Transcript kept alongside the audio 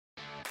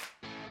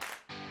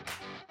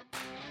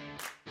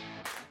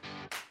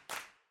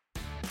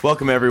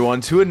Welcome,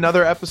 everyone, to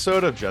another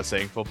episode of Just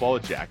Saying Football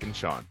with Jack and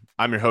Sean.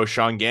 I'm your host,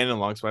 Sean Gannon,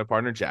 alongside my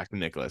partner, Jack and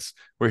Nicholas.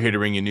 We're here to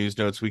bring you news,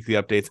 notes, weekly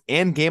updates,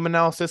 and game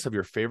analysis of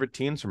your favorite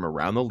teams from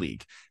around the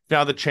league. If you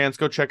have the chance,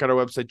 go check out our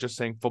website,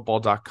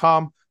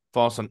 justsayingfootball.com.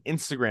 Follow us on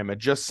Instagram at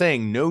Just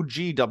Saying No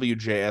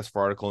GWJS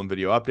for article and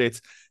video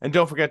updates. And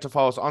don't forget to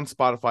follow us on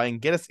Spotify and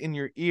get us in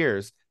your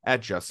ears at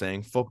Just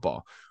Saying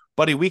Football.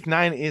 Buddy, week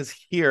 9 is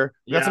here.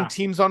 We got some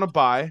teams on a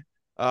bye.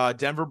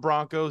 Denver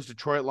Broncos,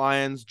 Detroit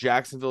Lions,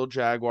 Jacksonville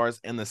Jaguars,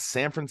 and the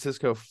San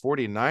Francisco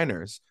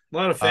 49ers. A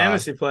lot of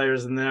fantasy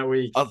players in that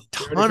week. A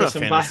ton of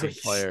fantasy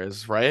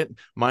players, right?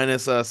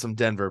 Minus some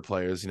Denver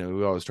players. You know,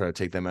 we always try to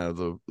take them out of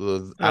the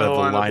lineup.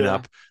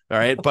 Yeah. All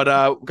right,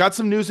 but got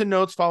some news and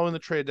notes following the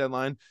trade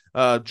deadline.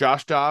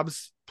 Josh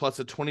Dobbs plus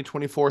a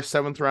 2024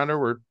 seventh rounder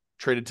were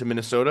traded to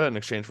Minnesota in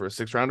exchange for a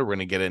sixth rounder. We're going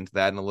to get into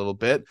that in a little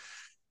bit.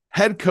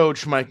 Head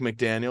coach Mike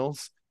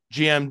McDaniels,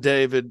 GM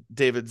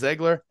David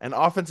Ziegler, and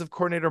offensive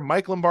coordinator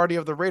Mike Lombardi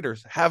of the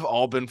Raiders have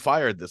all been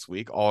fired this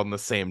week, all on the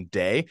same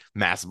day.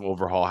 Massive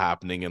overhaul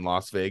happening in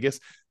Las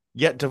Vegas.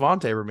 Yet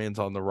Devontae remains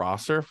on the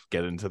roster.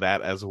 Get into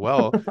that as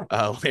well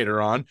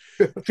later on.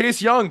 Chase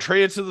Young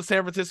traded to the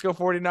San Francisco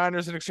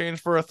 49ers in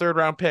exchange for a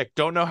third-round pick.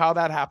 Don't know how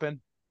that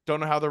happened. Don't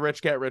know how the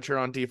rich get richer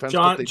on defense.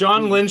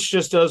 John Lynch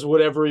just does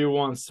whatever he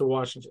wants to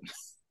Washington.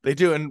 They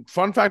do. And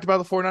fun fact about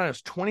the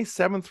 49ers,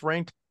 27th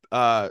ranked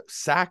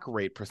sack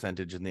rate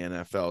percentage in the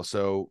NFL.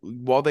 So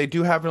while they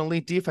do have an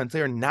elite defense,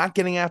 they are not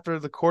getting after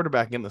the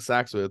quarterback in the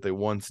sacks that they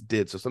once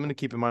did. So something to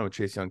keep in mind with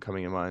Chase Young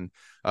coming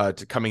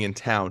in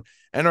town.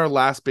 And our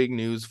last big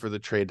news for the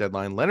trade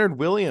deadline, Leonard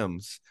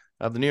Williams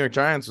of the New York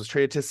Giants was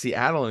traded to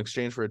Seattle in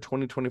exchange for a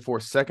 2024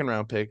 second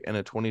round pick and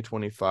a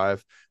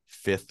 2025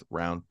 fifth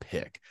round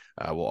pick.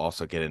 We'll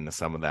also get into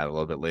some of that a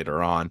little bit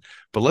later on,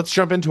 but let's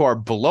jump into our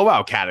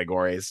blowout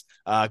categories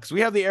because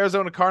we have the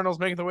Arizona Cardinals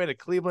making their way to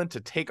Cleveland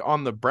to take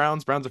on the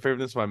Browns. Browns are favored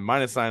this by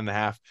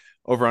 -9.5,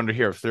 over under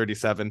here of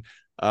 37.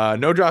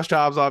 No Josh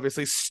Dobbs,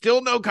 obviously.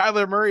 Still no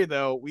Kyler Murray,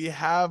 though. We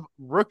have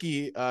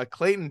rookie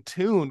Clayton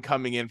Toon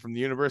coming in from the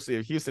University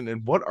of Houston.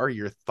 And what are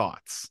your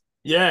thoughts?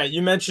 Yeah,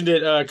 you mentioned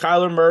it.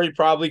 Kyler Murray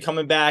probably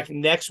coming back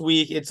next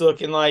week. It's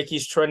looking like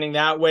he's trending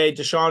that way.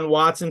 Deshaun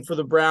Watson for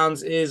the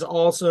Browns is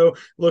also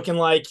looking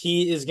like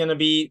he is going to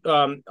be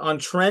on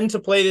trend to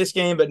play this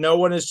game, but no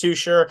one is too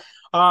sure.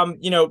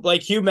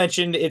 Like you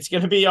mentioned, it's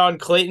going to be on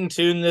Clayton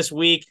Toon this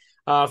week.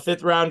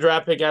 Fifth round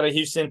draft pick out of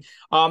Houston.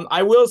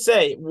 I will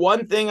say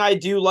one thing I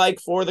do like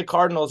for the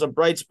Cardinals, a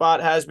bright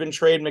spot has been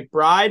Trey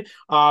McBride.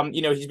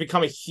 He's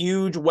become a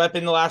huge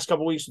weapon the last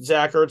couple of weeks with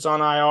Zach Ertz on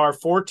IR,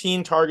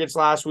 14 targets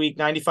last week,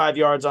 95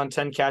 yards on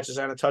 10 catches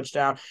and a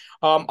touchdown.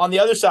 On the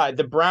other side,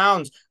 the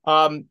Browns,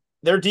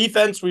 their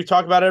defense, we've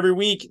talked about every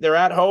week. They're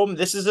at home.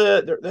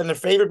 They're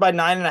favored by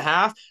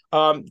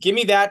 9.5. Give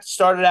me that.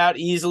 Started out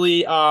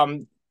easily.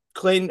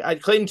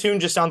 Clayton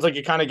Toon just sounds like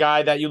a kind of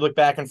guy that you look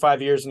back in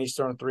 5 years and he's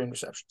throwing 3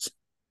 interceptions.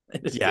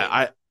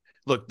 Yeah,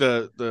 we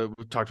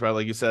talked about,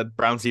 like you said,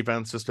 Browns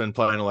defense has been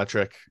playing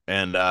electric,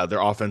 and their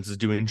offense is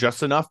doing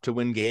just enough to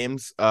win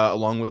games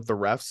along with the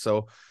refs.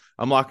 So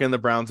I'm locking in the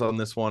Browns on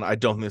this one. I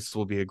don't think this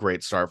will be a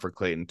great start for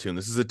Clayton Toon.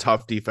 This is a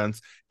tough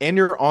defense, and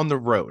you're on the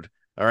road.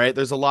 All right,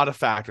 there's a lot of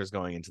factors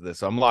going into this,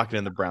 so I'm locking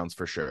in the Browns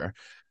for sure.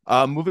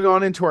 Moving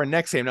on into our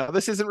next game. Now,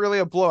 this isn't really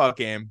a blowout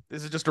game.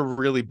 This is just a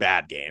really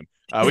bad game.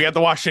 We got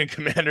the Washington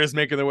Commanders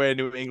making their way to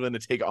New England to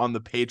take on the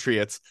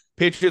Patriots.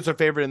 Patriots are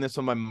favored in this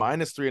one by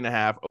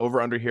 -3.5,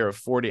 over under here of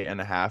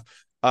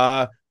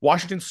 40.5.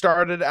 Washington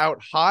started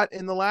out hot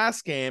in the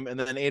last game, and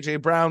then A.J.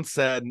 Brown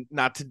said,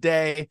 not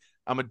today.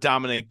 I'm a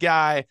dominant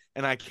guy,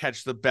 and I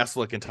catch the best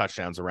looking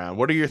touchdowns around.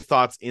 What are your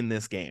thoughts in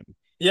this game?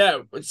 Yeah,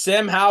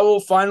 Sam Howell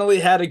finally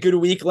had a good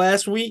week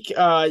last week.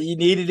 He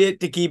needed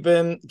it to keep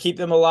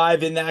them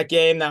alive in that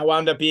game. That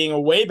wound up being a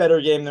way better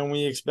game than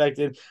we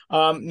expected.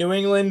 New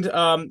England,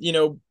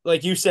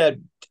 like you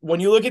said,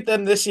 when you look at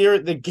them this year,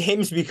 the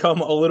games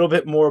become a little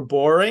bit more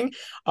boring.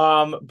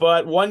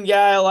 But one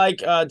guy like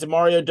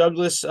Demario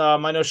Douglas,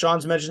 I know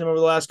Sean's mentioned him over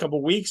the last couple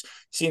of weeks,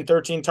 seen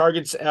 13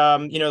 targets,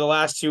 the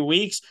last 2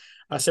 weeks,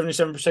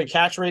 77%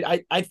 catch rate.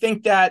 I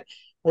think that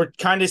we're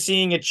kind of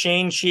seeing a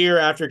change here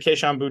after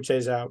Kayshon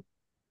Boutt's out.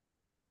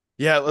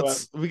 Yeah,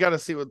 we got to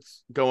see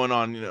what's going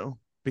on,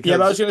 Because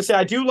but I was going to say,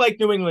 I do like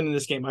New England in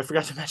this game. I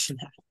forgot to mention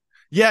that.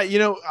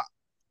 Yeah,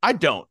 I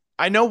don't.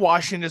 I know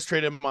Washington just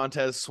traded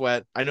Montez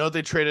Sweat. I know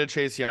they traded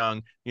Chase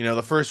Young.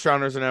 The first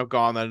rounders are now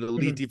gone, that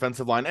elite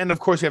defensive line. And, of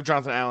course, you have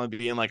Jonathan Allen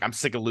being like, I'm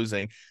sick of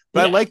losing.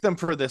 But I like them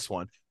for this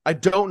one. I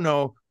don't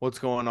know what's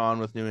going on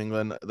with New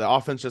England. The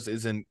offense just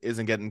isn't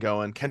getting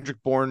going.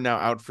 Kendrick Bourne now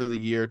out for the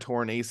year,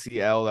 torn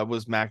ACL. That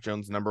was Mac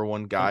Jones' number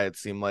one guy, it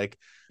seemed like.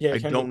 Yeah, I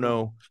don't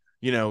know.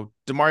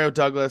 Demario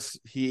Douglas,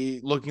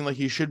 he looking like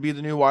he should be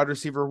the new wide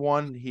receiver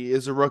one. He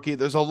is a rookie.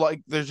 There's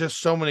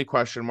just so many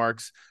question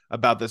marks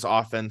about this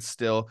offense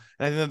still.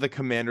 And I think that the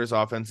Commanders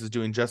offense is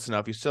doing just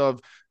enough. You still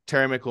have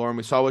Terry McLaurin.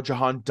 We saw what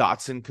Jahan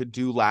Dotson could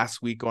do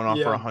last week, going off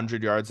for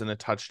 100 yards and a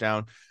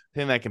touchdown. I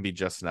think that can be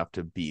just enough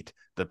to beat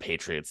the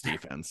Patriots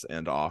defense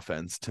and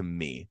offense to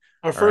me.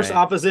 Our All first right.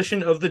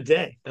 opposition of the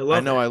day. I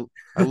love that.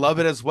 I love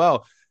it as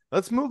well.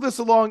 Let's move this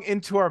along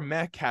into our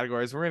meh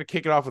categories. We're going to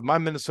kick it off with my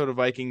Minnesota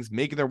Vikings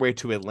making their way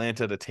to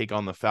Atlanta to take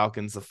on the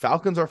Falcons. The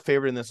Falcons are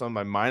favored in this one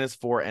by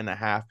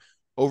 -4.5,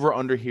 over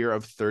under here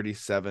of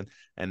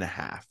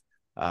 37.5.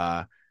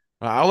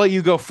 I'll let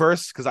you go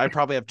first because I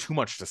probably have too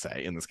much to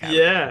say in this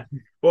category. Yeah.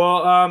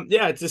 Well,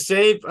 to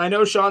save, I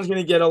know Sean's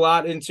going to get a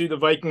lot into the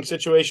Viking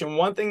situation.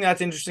 One thing that's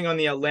interesting on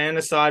the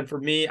Atlanta side for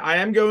me, I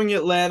am going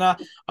Atlanta.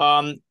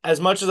 As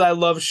much as I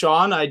love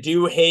Sean, I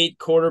do hate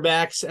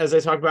quarterbacks, as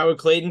I talked about with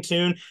Clayton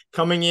Toon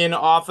coming in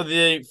off of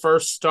the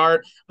first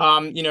start.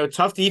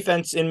 Tough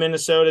defense in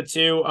Minnesota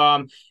too.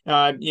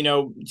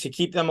 To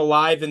keep them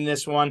alive in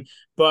this one.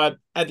 But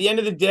at the end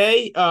of the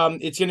day,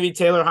 it's going to be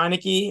Taylor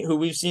Heinke, who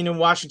we've seen in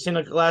Washington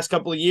the last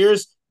couple of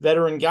years.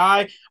 Veteran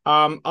guy.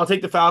 I'll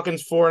take the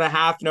Falcons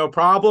 4.5, no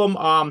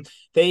problem.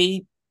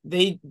 They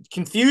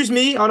confuse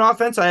me on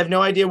offense. I have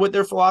no idea what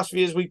their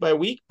philosophy is week by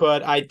week,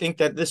 but I think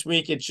that this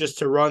week it's just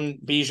to run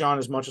Bijan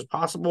as much as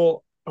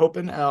possible.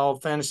 Hoping all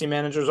fantasy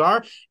managers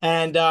are.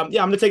 And I'm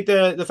going to take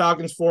the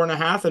Falcons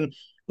 4.5 and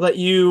let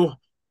you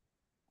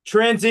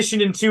transition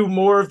into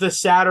more of the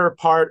sadder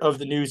part of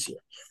the news here.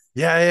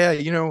 Yeah.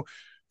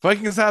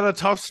 Vikings had a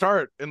tough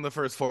start in the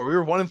first four. We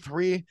were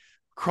 1-3.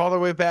 Crawled our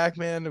way back,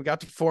 man. We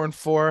got to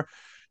 4-4.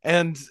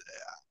 And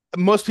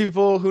most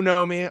people who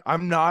know me,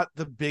 I'm not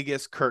the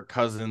biggest Kirk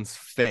Cousins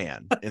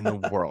fan in the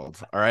world.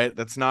 All right.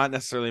 That's not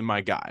necessarily my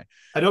guy.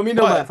 I don't mean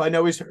to laugh. I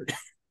know he's hurt.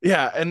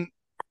 Yeah.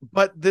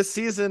 But this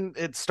season,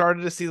 it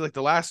started to see like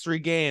the last 3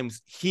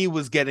 games, he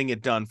was getting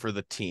it done for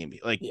the team.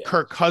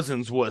 Kirk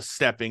Cousins was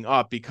stepping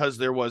up because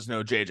there was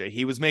no JJ.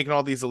 He was making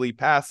all these elite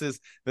passes.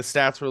 The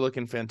stats were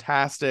looking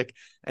fantastic.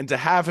 And to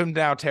have him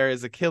now tear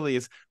his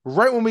Achilles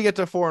right when we get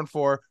to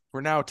 4-4,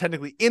 we're now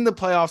technically in the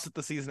playoffs that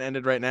the season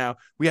ended right now.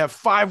 We have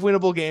 5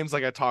 winnable games,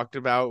 like I talked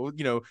about,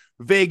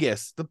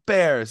 Vegas, the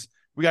Bears,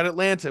 we got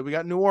Atlanta, we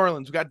got New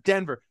Orleans, we got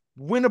Denver,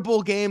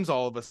 winnable games.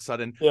 All of a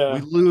sudden, we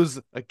lose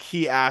a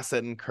key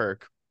asset in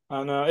Kirk.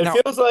 I know.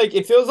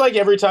 It feels like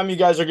every time you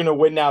guys are going to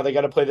win now, they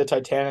got to play the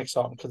Titanic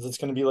song because it's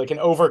going to be like an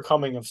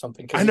overcoming of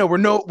something. I know we're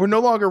no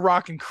longer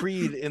rocking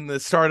Creed in the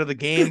start of the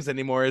games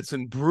anymore. It's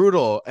been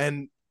brutal.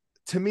 And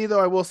to me, though,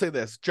 I will say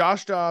this: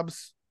 Josh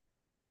Dobbs,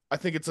 I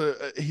think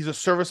he's a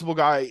serviceable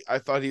guy. I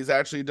thought he's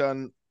actually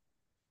done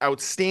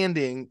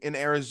outstanding in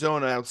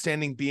Arizona.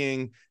 Outstanding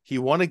being he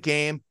won a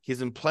game. He's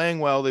been playing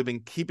well. They've been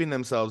keeping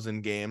themselves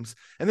in games,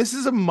 and this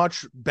is a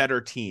much better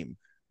team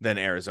than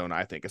Arizona,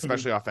 I think,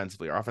 especially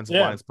offensively. Our offensive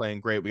line is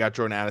playing great. We got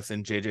Jordan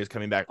Addison. JJ's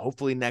coming back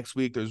hopefully next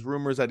week. There's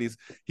rumors that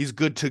he's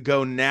good to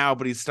go now,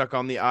 but he's stuck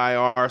on the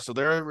IR. So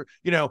there,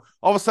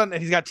 all of a sudden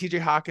he's got TJ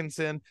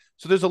Hawkinson.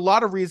 So there's a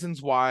lot of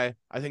reasons why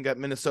I think that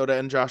Minnesota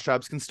and Josh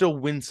Dobbs can still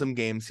win some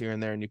games here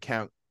and there, and you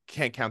can't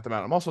count them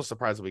out. I'm also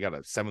surprised that we got a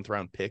 7th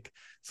round pick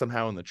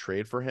somehow in the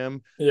trade for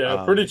him.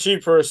 Yeah, pretty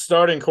cheap for a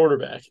starting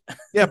quarterback.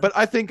 Yeah, but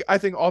I think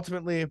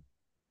ultimately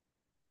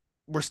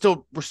we're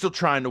still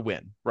trying to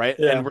win, right?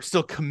 Yeah. And we're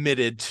still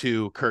committed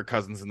to Kirk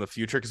Cousins in the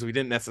future because we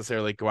didn't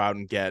necessarily go out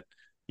and get,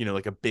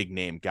 like a big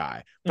name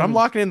guy. But I'm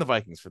locking in the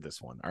Vikings for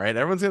this one. All right.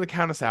 Everyone's going to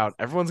count us out.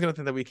 Everyone's going to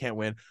think that we can't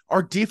win.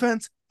 Our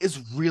defense is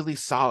really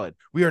solid.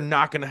 We are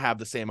not going to have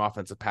the same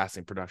offensive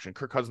passing production.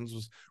 Kirk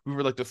Cousins we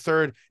were like the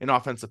 3rd in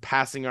offensive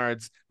passing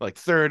yards, like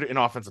 3rd in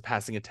offensive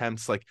passing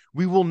attempts. Like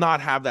we will not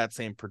have that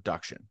same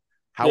production.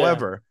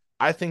 However,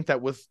 I think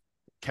that with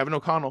Kevin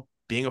O'Connell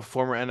being a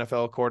former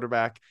NFL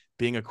quarterback,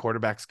 being a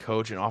quarterback's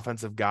coach, an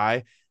offensive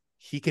guy,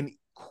 he can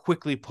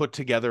quickly put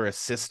together a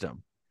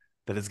system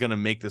that is going to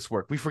make this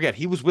work. We forget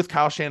he was with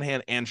Kyle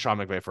Shanahan and Sean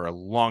McVay for a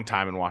long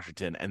time in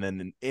Washington and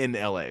then in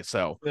LA.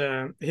 So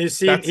he's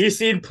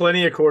seen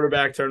plenty of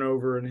quarterback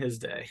turnover in his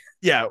day.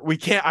 Yeah,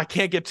 I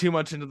can't get too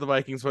much into the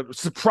Vikings, but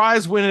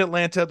surprise win in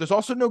Atlanta. There's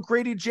also no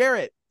Grady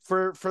Jarrett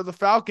for the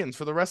Falcons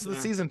for the rest of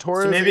the season.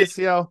 Torres,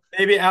 so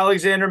maybe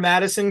Alexander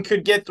Madison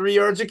could get 3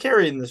 yards of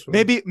carry in this one.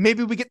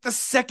 Maybe we get the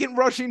 2nd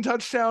rushing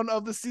touchdown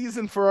of the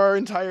season for our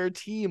entire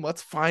team.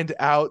 Let's find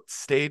out.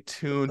 Stay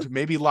tuned.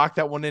 Maybe lock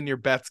that one in your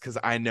bets because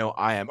I know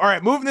I am. All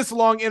right, moving this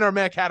along in our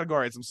meh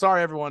categories. I'm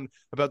sorry, everyone,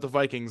 about the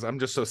Vikings. I'm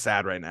just so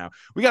sad right now.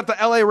 We got the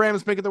LA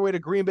Rams making their way to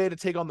Green Bay to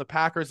take on the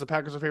Packers. The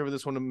Packers are favored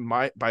this one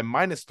by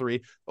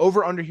 -3.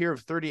 Over under here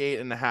of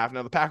 38.5.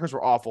 Now, the Packers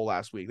were awful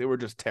last week. They were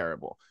just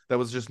terrible. That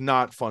was just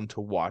not fun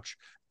to watch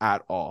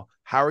at all.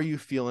 How are you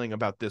feeling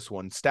about this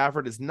one?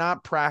 Stafford is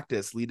not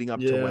practiced leading up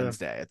to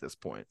Wednesday at this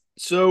point.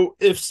 So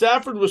if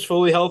Stafford was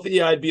fully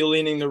healthy, I'd be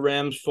leaning the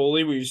Rams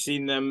fully. We've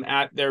seen them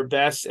at their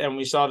best, and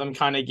we saw them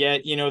kind of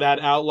get, that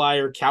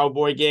outlier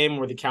Cowboy game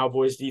where the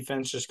Cowboys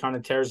defense just kind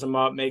of tears them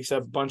up, makes a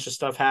bunch of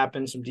stuff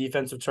happen, some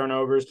defensive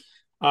turnovers.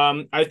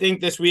 I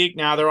think this week,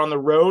 now they're on the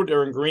road,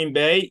 they're in Green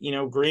Bay.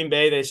 Green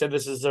Bay, they said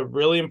this is a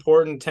really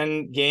important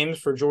 10 games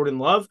for Jordan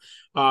Love.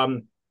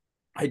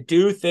 I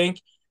do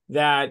think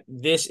that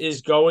this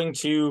is going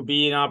to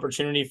be an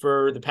opportunity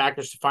for the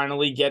Packers to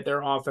finally get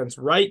their offense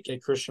right,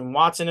 get Christian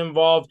Watson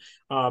involved,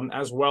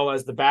 as well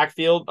as the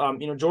backfield.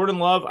 Jordan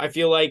Love, I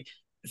feel like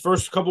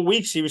first couple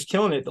weeks, he was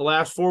killing it. The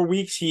last 4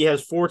 weeks, he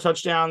has 4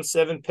 touchdowns,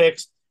 7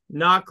 picks.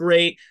 Not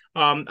great.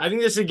 I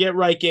think this is a get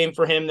right game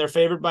for him. They're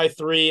favored by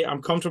 3.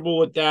 I'm comfortable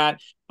with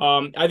that.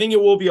 I think it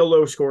will be a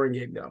low scoring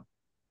game though.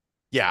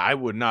 Yeah, I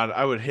would not.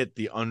 I would hit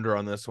the under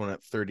on this one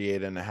at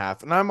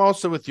 38.5. And I'm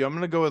also with you. I'm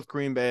going to go with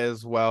Green Bay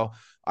as well.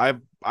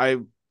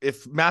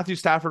 If Matthew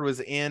Stafford was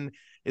in,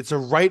 it's a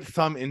right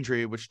thumb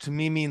injury, which to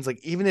me means like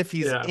even if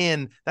he's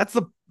in, that's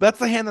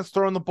the hand that's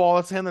throwing the ball.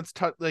 That's the hand that's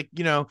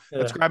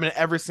that's grabbing it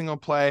every single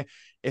play.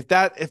 If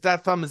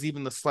that thumb is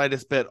even the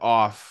slightest bit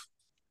off,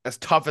 as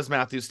tough as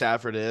Matthew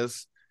Stafford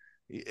is,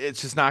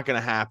 it's just not going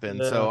to happen.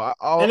 Yeah. So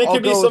it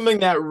could be something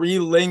that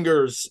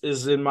lingers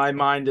is in my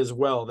mind as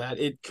well, that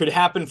it could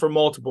happen for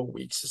multiple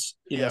weeks.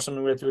 You know,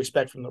 something we have to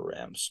expect from the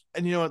Rams.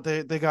 And you know what?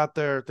 They got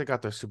their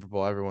Super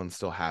Bowl. Everyone's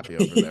still happy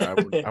over there.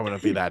 I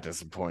wouldn't be that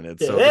disappointed.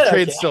 So the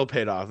trade still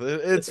paid off.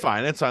 It's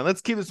fine. It's fine.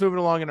 Let's keep this moving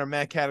along in our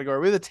Met category.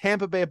 We have the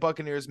Tampa Bay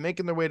Buccaneers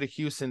making their way to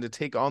Houston to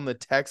take on the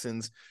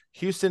Texans.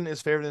 Houston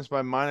is favored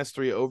by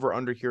 -3 over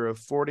under here of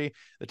 40.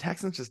 The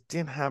Texans just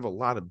didn't have a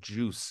lot of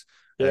juice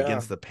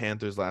against the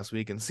Panthers last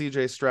week, and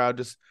CJ Stroud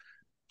just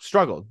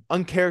struggled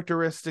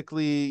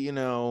uncharacteristically. You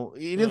know,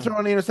 he didn't throw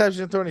any interceptions,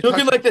 didn't throw any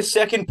looking like the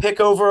second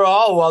pick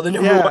overall while the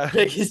number 1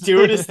 pick is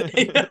doing his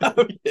thing.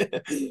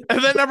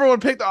 And then number 1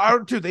 pick,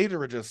 they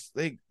were just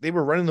they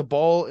were running the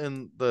ball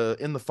in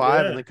the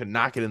 5 and they could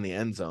not get in the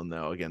end zone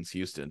though against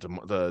Houston.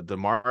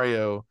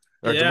 DeMarco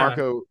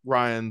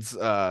Ryans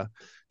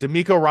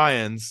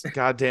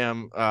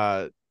goddamn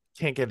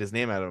can't get his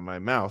name out of my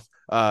mouth.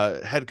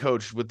 Head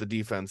coach with the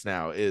defense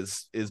now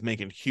is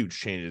making huge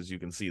changes. You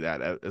can see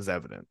that as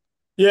evident.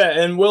 Yeah,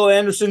 and Will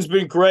Anderson's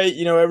been great.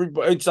 You know,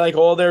 everybody, it's like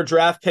all their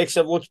draft picks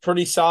have looked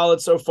pretty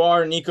solid so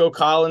far. Nico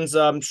Collins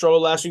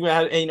struggled last week.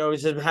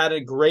 He's had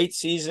a great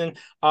season.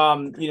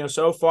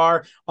 So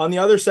far. On the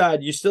other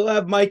side, you still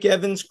have Mike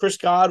Evans, Chris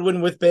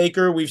Godwin with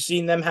Baker. We've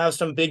seen them have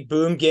some big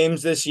boom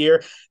games this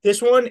year.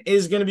 This one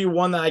is going to be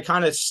one that I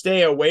kind of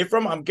stay away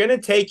from. I'm going to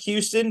take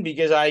Houston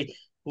because I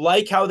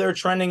like how they're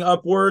trending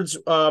upwards,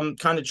 kind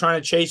of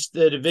trying to chase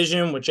the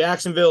division with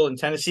Jacksonville, and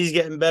Tennessee's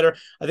getting better.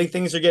 I think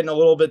things are getting a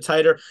little bit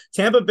tighter.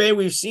 Tampa Bay,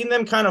 we've seen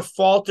them kind of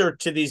falter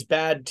to these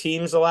bad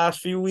teams the last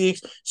few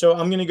weeks, so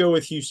I'm going to go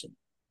with Houston.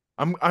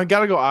 I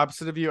got to go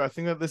opposite of you. I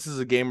think that this is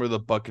a game where the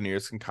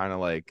Buccaneers can kind of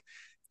like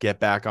get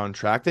back on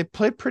track. They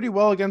played pretty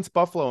well against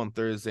Buffalo on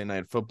Thursday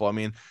Night Football. I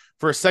mean,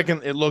 for a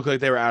second, it looked like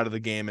they were out of the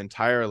game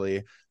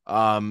entirely.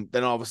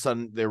 Then all of a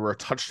sudden they were a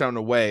touchdown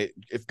away.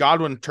 If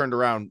Godwin turned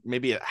around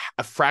maybe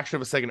a fraction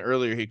of a second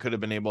earlier, he could have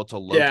been able to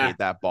locate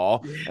that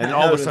ball. And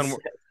all of a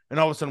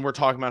sudden we're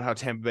talking about how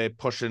Tampa Bay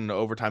pushed into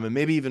overtime and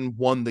maybe even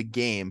won the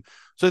game.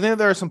 So I think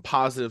there are some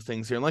positive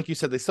things here. And like you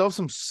said, they still have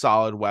some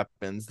solid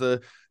weapons.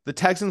 The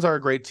Texans are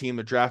a great team.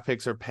 The draft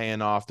picks are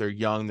paying off. They're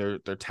young, they're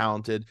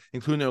talented,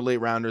 including their late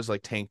rounders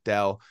like Tank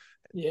Dell.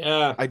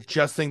 Yeah. I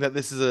just think that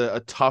this is a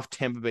tough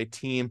Tampa Bay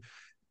team.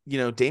 You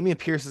know, Dameon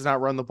Pierce does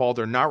not run the ball.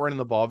 They're not running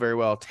the ball very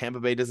well. Tampa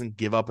Bay doesn't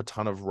give up a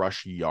ton of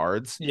rush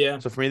yards. Yeah.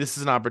 So for me, this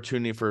is an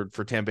opportunity for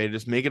Tampa Bay to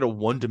just make it a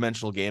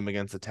one-dimensional game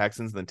against the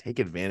Texans and then take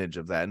advantage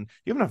of that. And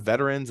you have enough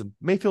veterans, and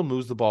Mayfield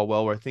moves the ball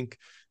well where I think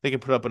they can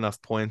put up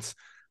enough points.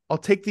 I'll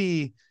take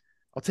the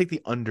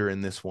under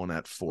in this one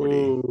at 40.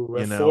 Ooh,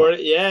 you know,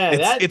 40.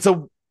 Yeah, it's a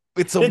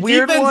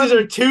weird one. Defenses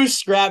are too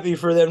scrappy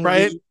for them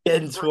right? to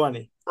get in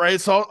 20.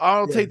 Right, so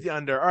I'll take the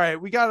under. All right,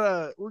 we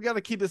gotta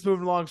keep this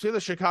moving along. So we have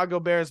the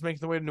Chicago Bears making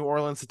their way to New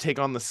Orleans to take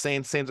on the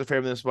Saints. Saints are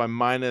favoring this by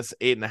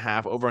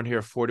 -8.5 over on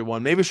here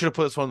 41. Maybe we should have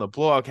put this one in the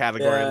blowout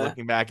category.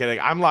 Looking back at it,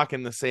 I'm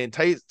locking the Saints.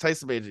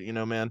 Tyson Bagent, you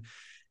know, man,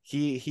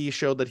 he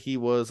showed that he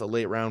was a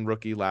late round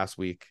rookie last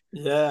week.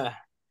 Yeah,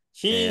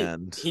 he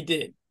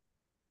did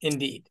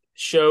indeed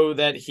show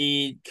that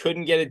he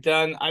couldn't get it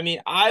done. I mean,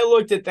 I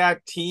looked at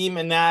that team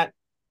and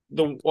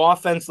the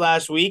offense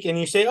last week, and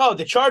you say, oh,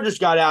 the Chargers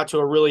got out to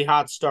a really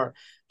hot start.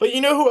 But you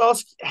know who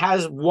else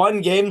has won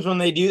games when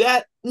they do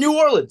that? New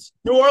Orleans.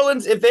 New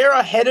Orleans, if they're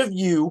ahead of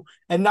you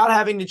and not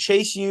having to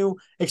chase you,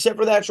 except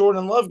for that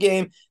Jordan Love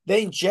game,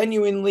 they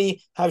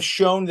genuinely have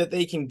shown that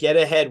they can get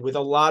ahead with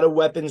a lot of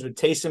weapons, with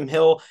Taysom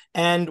Hill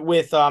and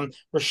with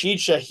Rashid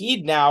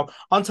Shaheed now.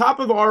 On top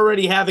of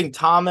already having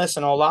Thomas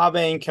and Olave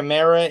and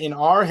Kamara in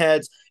our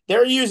heads,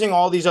 they're using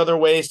all these other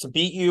ways to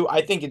beat you.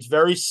 I think it's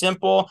very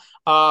simple.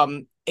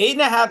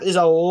 8.5 is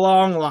a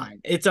long line.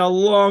 It's a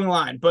long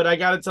line. But I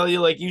got to tell you,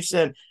 like you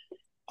said,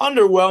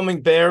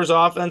 underwhelming Bears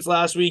offense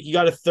last week. You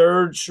got a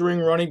third string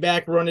running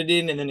back run it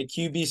in, and then a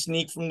QB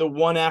sneak from the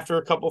one after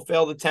a couple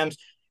failed attempts.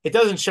 It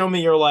doesn't show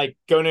me you're like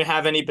going to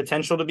have any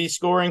potential to be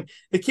scoring.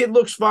 The kid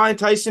looks fine,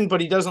 Tyson, but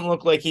he doesn't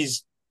look like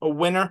he's a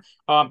winner.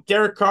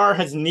 Derek Carr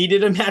has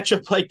needed a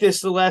matchup like this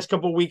the last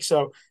couple of weeks,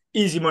 so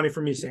easy money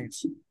for me,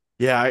 Saints.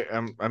 Yeah,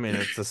 I mean,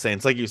 it's the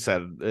Saints. Like you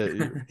said,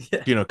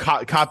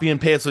 copy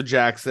and paste what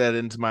Jack said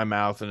into my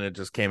mouth, and it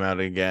just came out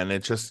again.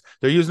 It's just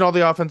they're using all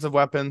the offensive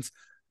weapons.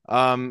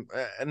 Um,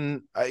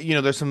 and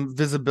there's some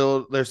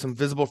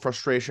visible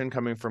frustration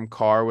coming from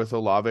Carr with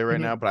Olave right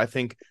now, but I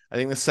think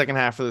the second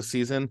half of the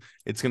season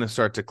it's going to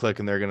start to click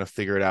and they're going to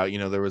figure it out.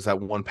 There was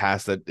that one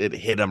pass that it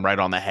hit him right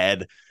on the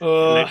head,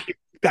 and Uh,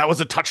 that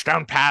was a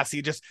touchdown pass.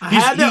 I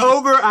had the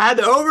over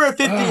at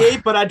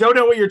 58, but I don't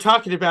know what you're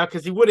talking about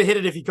because he would have hit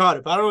it if he caught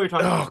it. But I don't know what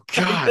you're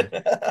talking God,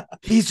 about.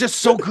 he's just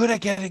so good at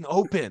getting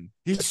open.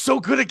 He's so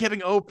good at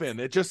getting open.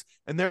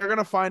 And they're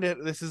gonna find it.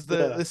 I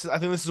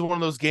think this is one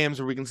of those games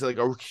where we can see like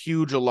a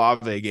huge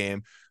Olave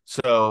game.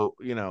 So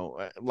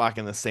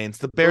locking the Saints.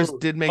 The Bears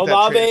did make that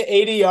Olave trade.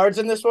 80 yards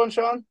in this one,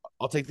 Sean.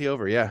 I'll take the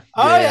over. Yeah.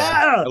 Oh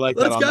Yeah. yeah, I like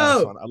that let's on this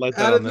go. one. I like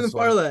that Add on it to this the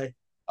one. parlay.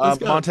 Let's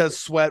go. Montez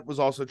Sweat was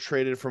also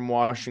traded from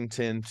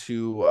Washington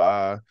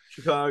to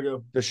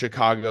Chicago. to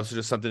Chicago. So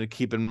just something to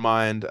keep in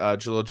mind.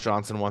 Jaleel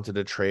Johnson wanted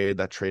to trade.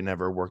 That trade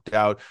never worked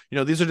out.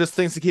 These are just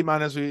things to keep in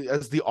mind as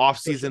the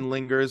offseason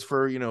lingers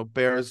for,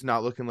 Bears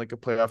not looking like a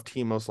playoff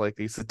team, most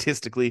likely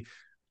statistically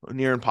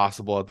near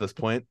impossible at this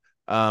point.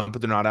 But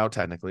they're not out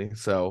technically.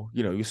 So,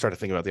 you start to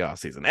think about the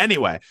offseason.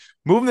 Anyway,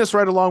 moving this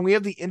right along, we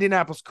have the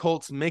Indianapolis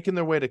Colts making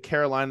their way to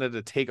Carolina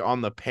to take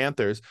on the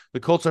Panthers. The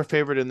Colts are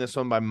favored in this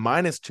one by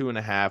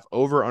 -2.5,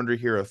 over under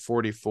here at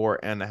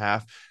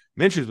 44.5.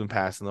 Minshew's been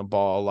passing the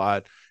ball a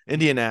lot.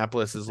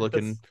 Indianapolis is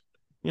looking,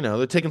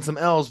 they're taking some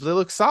L's, but they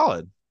look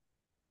solid.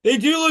 They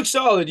do look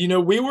solid.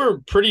 We were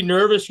pretty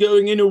nervous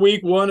going into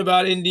week one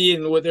about Indy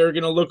and what they were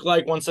going to look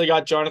like once they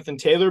got Jonathan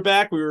Taylor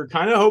back. We were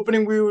kind of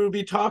hoping we would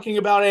be talking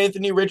about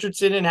Anthony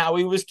Richardson and how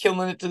he was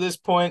killing it to this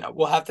point.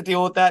 We'll have to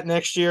deal with that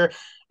next year.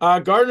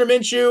 Gardner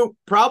Minshew,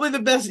 probably the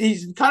best.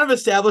 He's kind of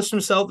established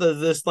himself as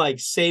this like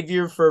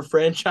savior for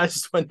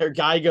franchises when their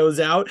guy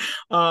goes out.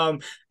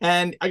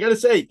 And I got to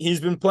say, he's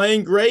been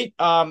playing great.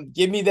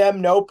 Give me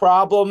them, no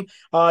problem.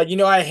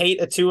 I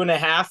hate a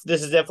 2.5.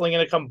 This is definitely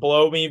going to come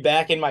blow me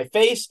back in my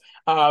face.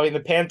 And the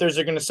Panthers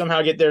are going to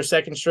somehow get their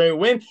second straight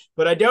win,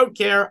 but I don't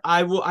care.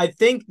 I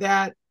think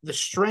that the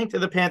strength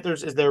of the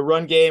Panthers is their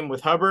run game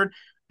with Hubbard.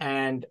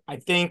 And I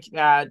think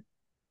that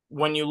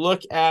when you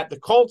look at the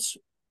Colts,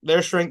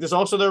 their strength is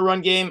also their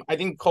run game. I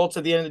think Colts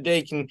at the end of the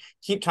day can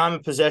keep time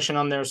of possession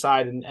on their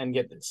side and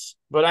get this.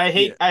 But I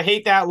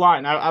hate that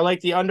line. I like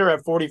the under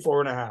at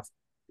 44.5.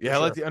 Yeah, I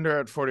like the under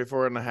at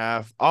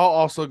 44.5. I'll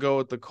also go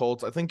with the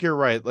Colts. I think you're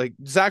right. Like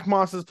Zach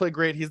Moss has played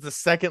great. He's the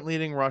second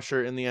leading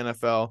rusher in the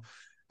NFL.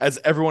 As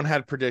everyone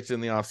had predicted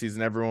in the offseason,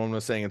 everyone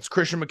was saying it's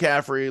Christian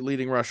McCaffrey,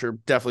 leading rusher,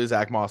 definitely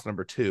Zach Moss,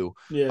 number 2.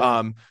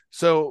 Yeah.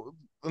 So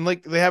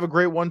like they have a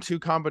great 1-2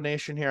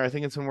 combination here. I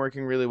think it's been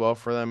working really well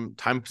for them.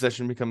 Time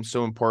possession becomes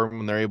so important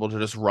when they're able to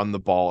just run the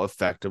ball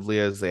effectively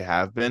as they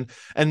have been.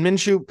 And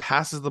Minshew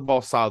passes the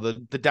ball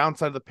solid. The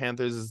downside of the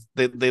Panthers is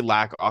they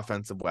lack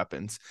offensive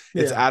weapons.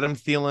 It's Adam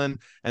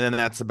Thielen, and then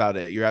that's about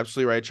it. You're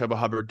absolutely right. Chuba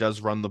Hubbard does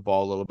run the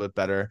ball a little bit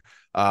better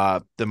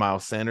than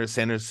Miles Sanders.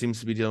 Sanders seems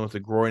to be dealing with a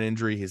groin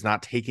injury. He's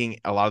not taking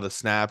a lot of the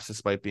snaps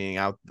despite being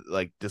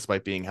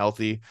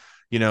healthy.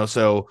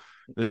 So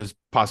there's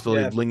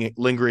possibility of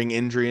lingering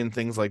injury and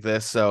things like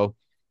this. So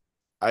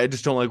I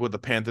just don't like what the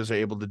Panthers are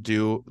able to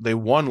do. They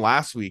won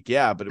last week,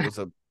 but it was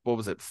what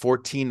was it,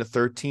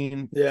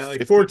 14-13? Yeah,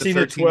 like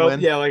 14-12. Win.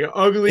 Yeah, like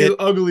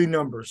ugly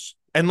numbers.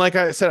 And like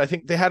I said, I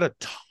think they had a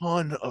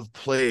ton of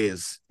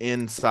plays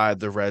inside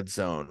the red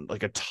zone,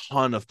 like a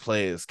ton of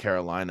plays,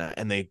 Carolina,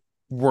 and they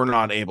were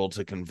not able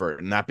to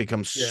convert, and that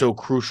becomes so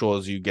crucial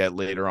as you get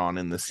later on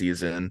in the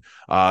season,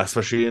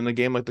 especially in a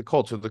game like the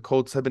Colts, where the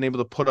Colts have been able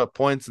to put up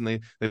points, and they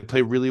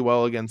play really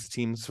well against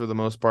teams for the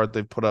most part.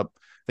 They've put up,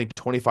 I think,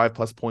 25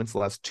 plus points the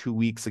last 2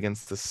 weeks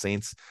against the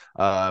Saints,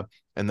 and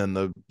then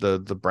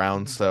the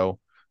Browns. So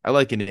I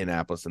like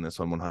Indianapolis in this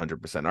one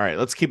 100%. All right,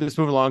 let's keep this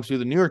moving along to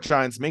the New York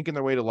Giants making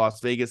their way to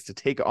Las Vegas to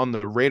take on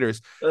the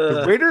Raiders.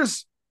 The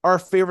Raiders are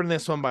favored in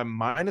this one by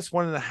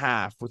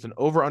 -1.5 with an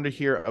over under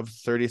here of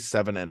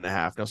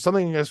 37.5. Now,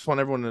 something I just want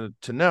everyone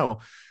to know,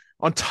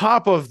 on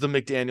top of the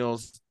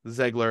McDaniels,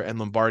 Ziegler, and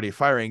Lombardi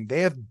firing,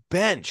 they have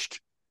benched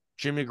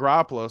Jimmy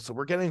Garoppolo. So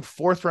we're getting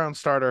 4th-round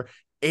starter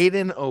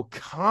Aiden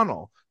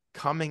O'Connell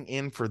coming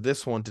in for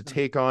this one to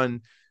take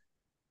on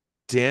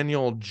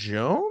Daniel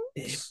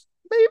Jones.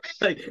 Maybe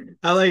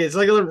I like it. It's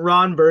like a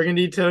Ron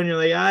Burgundy tone. You're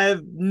like, I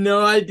have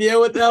no idea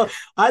what the hell.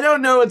 I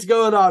don't know what's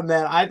going on,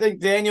 man. I think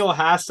Daniel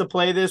has to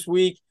play this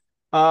week.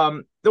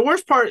 The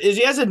worst part is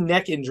he has a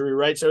neck injury,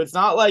 right? So it's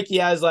not like he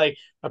has like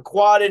a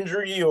quad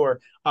injury or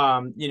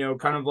kind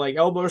of like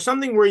elbow or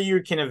something where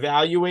you can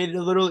evaluate it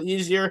a little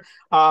easier.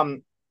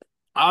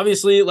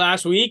 Obviously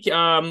last week,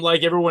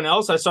 like everyone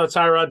else, I saw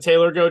Tyrod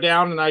Taylor go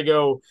down and I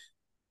go,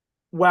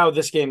 wow,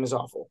 this game is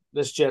awful.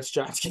 This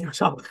Jets-Giants game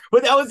is awful.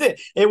 But that was it.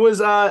 It was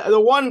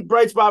the one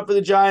bright spot for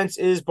the Giants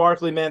is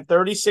Barkley, man.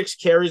 36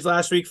 carries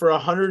last week for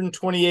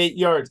 128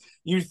 yards.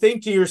 You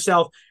think to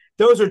yourself,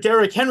 those are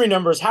Derrick Henry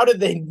numbers. How did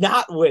they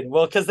not win?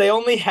 Well, because they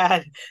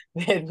had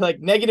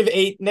like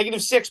 -8,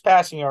 -6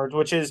 passing yards,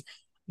 which is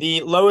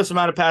the lowest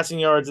amount of passing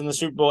yards in the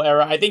Super Bowl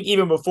era. I think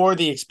even before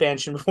the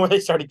expansion, before they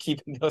started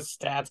keeping those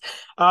stats.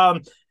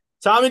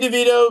 Tommy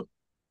DeVito,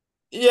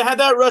 you had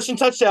that rushing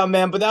touchdown,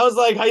 man, but that was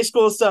like high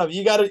school stuff.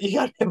 You gotta be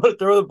able to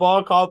throw the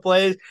ball, call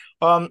plays.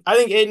 I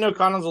think Aiden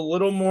O'Connell's a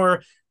little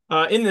more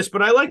in this,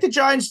 but I like the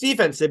Giants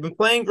defense. They've been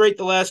playing great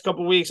the last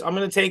couple of weeks. I'm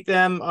going to take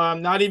them,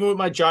 not even with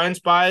my Giants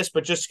bias,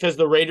 but just because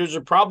the Raiders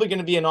are probably going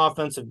to be an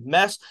offensive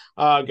mess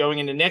going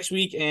into next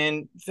week.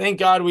 And thank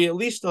God we at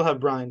least still have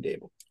Brian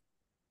Dable.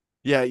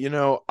 Yeah,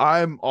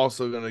 I'm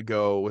also going to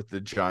go with the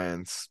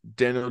Giants.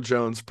 Daniel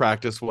Jones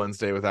practiced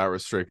Wednesday without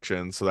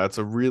restrictions, so that's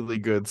a really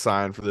good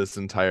sign for this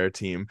entire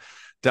team.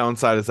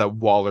 Downside is that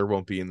Waller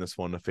won't be in this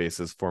one to face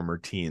his former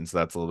team, so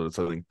that's a little bit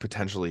something.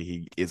 Potentially,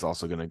 he is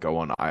also going to go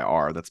on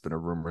IR. That's been a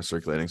rumor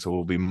circulating, so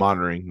we'll be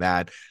monitoring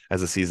that as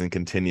the season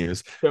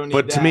continues.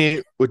 But to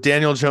me, with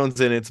Daniel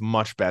Jones in, it's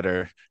much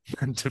better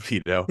than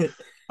DeVito.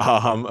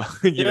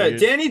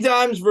 Danny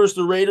Dimes versus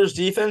the Raiders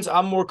defense.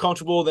 I'm more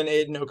comfortable than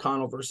Aiden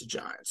O'Connell versus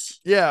Giants.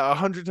 Yeah,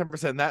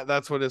 110%.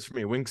 That's what it is for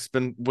me. Wink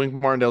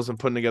Martindale's been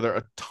putting together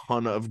a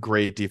ton of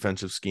great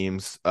defensive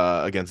schemes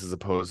against his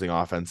opposing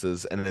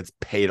offenses, and it's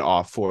paid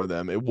off for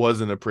them. It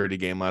wasn't a pretty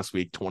game last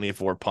week.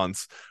 24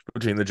 punts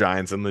between the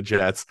Giants and the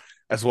Jets,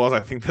 as well as I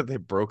think that they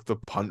broke the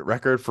punt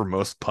record for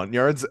most punt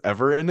yards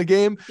ever in a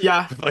game.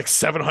 Yeah, like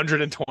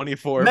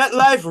 724.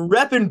 MetLife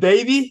repping,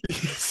 baby.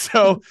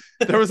 So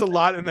there was a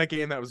lot in that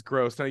game that was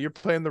gross. Now you're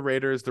playing the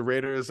Raiders. The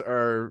Raiders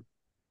are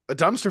a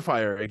dumpster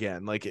fire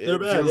again. Like it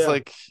feels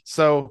like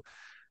so.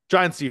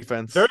 Giants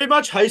defense, very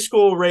much high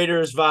school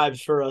Raiders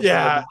vibes for us.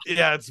 Yeah,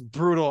 it's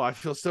brutal. I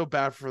feel so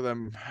bad for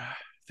them.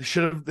 They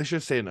should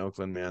have stayed in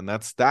Oakland, man.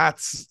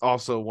 That's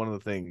also one of the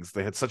things.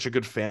 They had such a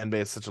good fan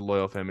base, such a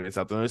loyal fan base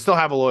out there. They still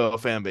have a loyal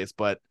fan base,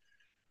 but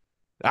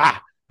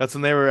that's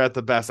when they were at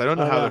the best. I don't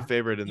know how they're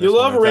favored in this. You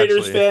love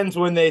Raiders fans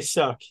when they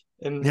suck,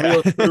 and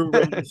real true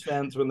Raiders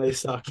fans when they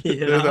suck.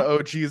 They're the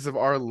OGs of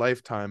our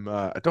lifetime.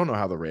 I don't know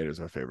how the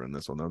Raiders are favored in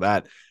this one,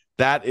 though.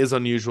 That is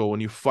unusual when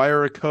you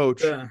fire a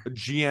coach, a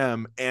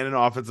GM, and an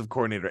offensive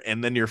coordinator,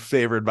 and then you're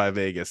favored by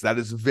Vegas. That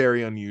is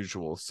very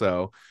unusual.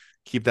 So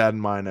keep that in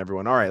mind,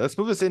 everyone. All right, let's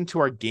move this into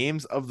our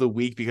games of the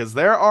week because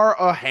there are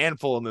a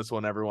handful in this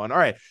one, everyone. All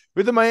right,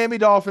 with the Miami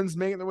Dolphins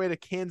making their way to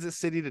Kansas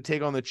City to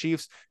take on the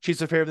Chiefs.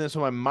 Chiefs are favored in this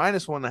one by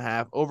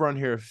 -1.5. Over on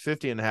here,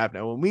 50.5.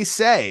 Now, when we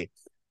say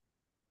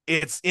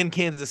it's in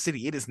Kansas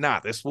City, it is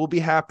not. This will be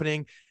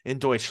happening in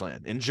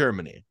Deutschland, in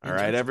Germany. All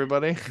right,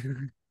 everybody.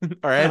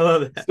 All right. I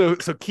love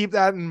that. So keep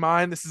that in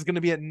mind. This is going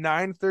to be at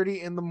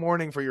 9:30 in the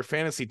morning for your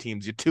fantasy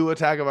teams, your Tua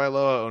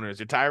Tagovailoa owners,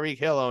 your Tyreek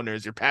Hill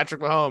owners, your Patrick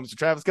Mahomes, your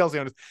Travis Kelce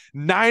owners.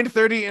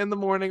 9:30 in the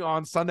morning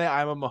on Sunday.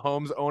 I'm a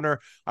Mahomes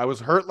owner. I was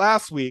hurt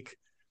last week.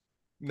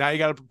 Now you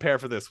got to prepare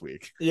for this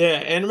week. Yeah,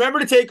 and remember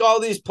to take all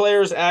these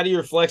players out of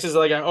your flexes.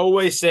 Like I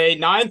always say,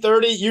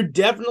 9:30, you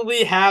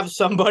definitely have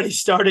somebody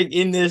starting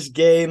in this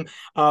game.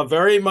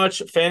 Very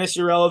much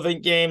fantasy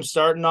relevant game.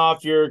 Starting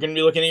off, you're going to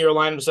be looking at your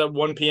lineups at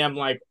 1 p.m.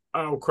 like,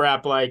 oh,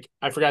 crap, like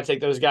I forgot to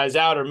take those guys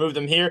out or move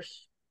them here.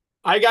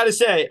 I got to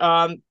say,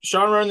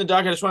 Sean running the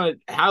dock, I just want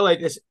to highlight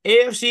this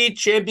AFC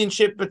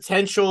Championship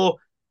potential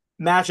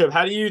matchup.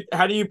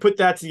 How do you put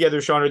that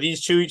together, Sean? Are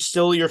these two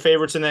still your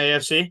favorites in the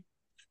AFC?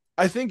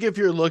 I think if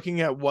you're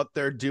looking at what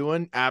they're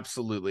doing,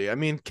 absolutely. I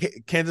mean,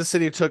 Kansas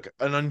City took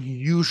an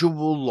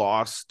unusual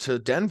loss to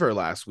Denver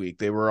last week.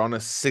 They were on a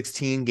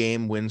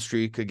 16-game win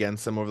streak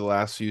against them over the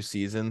last few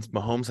seasons.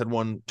 Mahomes had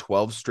won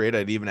 12 straight.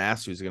 I'd even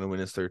asked who's going to win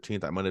his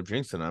 13th. I might have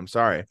jinxed it. I'm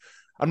sorry.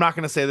 I'm not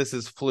going to say this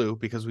is flu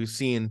because we've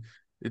seen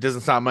it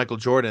doesn't stop Michael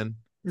Jordan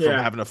from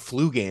having a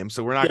flu game.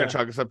 So we're not going to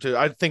chalk this up to.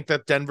 I think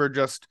that Denver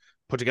just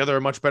put together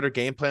a much better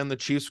game plan. The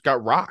Chiefs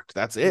got rocked.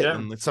 That's it. Yeah.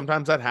 And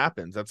sometimes that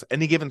happens. That's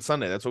any given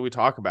Sunday. That's what we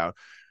talk about.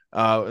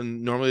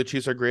 And normally the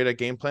Chiefs are great at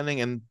game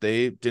planning, and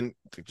they didn't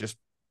just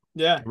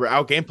were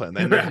out game plan.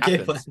 Then it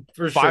happens.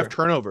 Five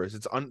turnovers.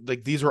 It's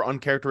like these were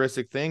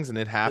uncharacteristic things, and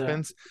it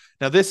happens.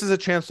 Yeah. Now this is a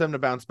chance for them to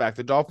bounce back.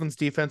 The Dolphins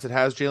defense, it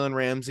has Jalen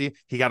Ramsey.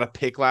 He got a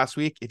pick last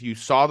week. If you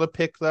saw the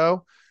pick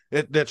though,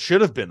 that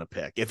should have been a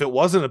pick. If it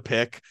wasn't a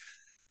pick,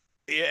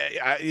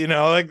 I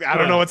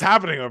don't know what's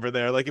happening over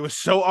there. Like it was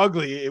so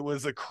ugly. It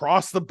was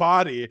across the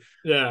body.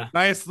 Yeah.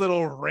 Nice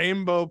little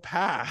rainbow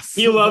pass.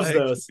 He loves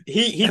those.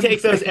 He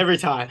takes those every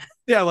time.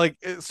 Yeah. Like,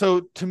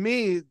 so to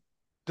me,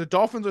 the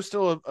Dolphins are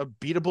still a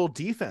beatable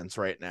defense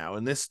right now.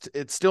 And it's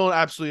still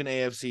absolutely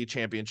an AFC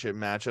championship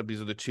matchup.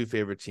 These are the two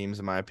favorite teams,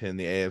 in my opinion,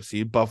 the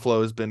AFC.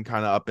 Buffalo has been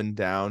kind of up and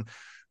down.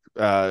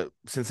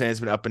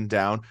 Cincinnati's been up and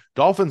down.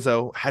 Dolphins,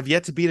 though, have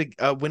yet to beat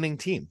a winning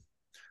team.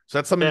 So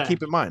that's something to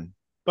keep in mind.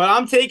 But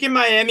I'm taking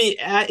Miami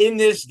in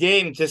this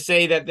game to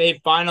say that they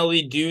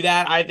finally do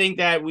that. I think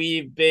that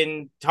we've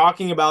been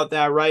talking about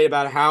that, right,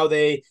 about how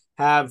they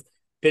have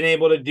been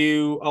able to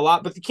do a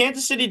lot. But the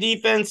Kansas City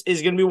defense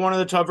is going to be one of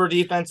the tougher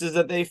defenses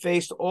that they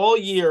faced all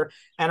year.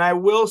 And I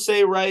will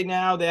say right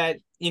now that,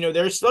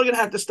 they're still going to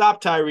have to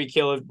stop Tyreek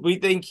Hill. If we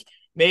think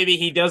maybe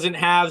he doesn't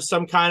have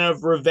some kind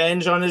of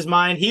revenge on his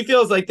mind. He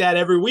feels like that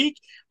every week.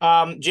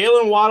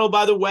 Jalen Waddle,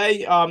 by the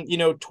way,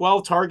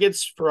 12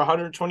 targets for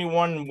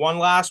 121 and one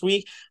last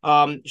week,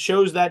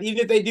 shows that even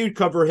if they do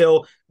cover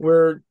Hill,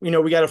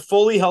 we got a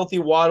fully healthy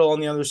Waddle on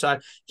the other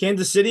side.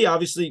 Kansas City,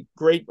 obviously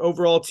great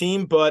overall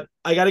team, but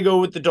I got to go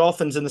with the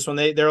Dolphins in this one.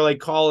 They're like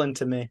calling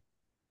to me.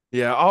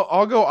 Yeah,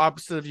 I'll go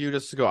opposite of you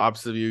just to go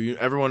opposite of you.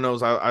 Everyone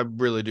knows I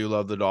really do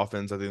love the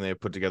Dolphins. I think they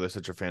put together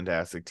such a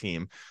fantastic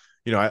team.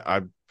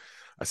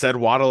 I said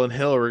Waddle and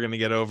Hill are going to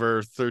get over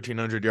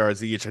 1,300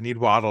 yards each. I need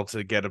Waddle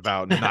to get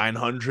about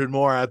 900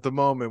 more at the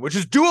moment, which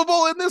is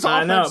doable in this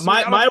offense. I know.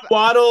 My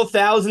Waddle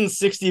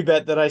 1,060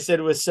 bet that I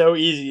said was so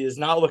easy is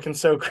not looking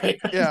so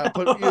great. Yeah,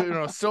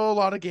 but still a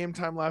lot of game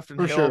time left. And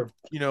For Hill,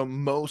 sure.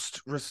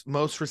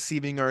 most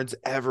receiving yards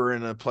ever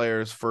in a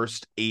player's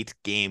first 8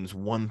 games,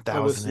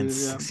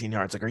 1,016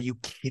 yards. Like, are you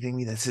kidding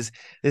me? This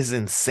is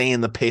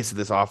insane. The pace of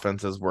this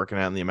offense is working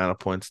out and the amount of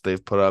points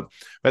they've put up.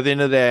 But at the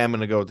end of the day, I'm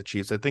going to go with the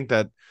Chiefs. I think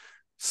that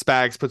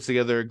Spags puts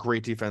together a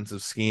great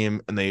defensive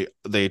scheme, and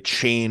they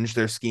change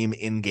their scheme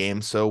in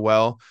game so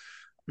well.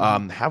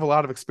 Have a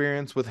lot of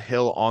experience with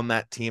Hill on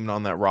that team and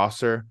on that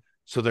roster,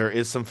 so there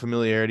is some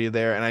familiarity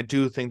there. And I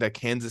do think that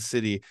Kansas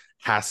City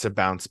has to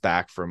bounce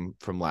back from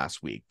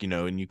last week,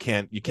 and you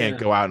can't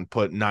go out and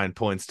put 9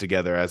 points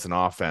together as an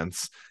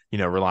offense,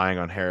 relying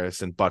on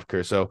Harris and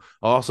Butker. So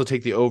I'll also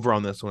take the over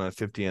on this one at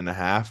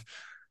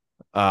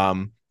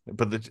 50.5.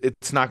 But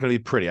it's not going to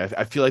be pretty.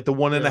 I feel like the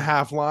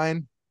 1.5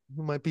 line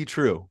might be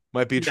true.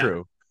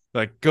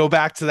 Like, go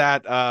back to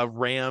that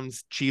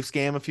Rams Chiefs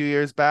game a few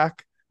years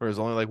back where it was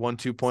only like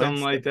 1-2 points.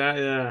 Something like that,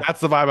 yeah. That's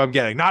the vibe I'm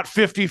getting. Not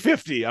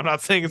 50-50. I'm not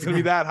saying it's going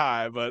to be that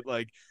high, but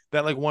like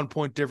that 1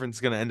 point difference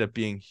is going to end up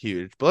being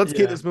huge. But let's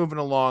keep this moving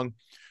along.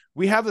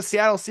 We have the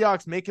Seattle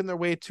Seahawks making their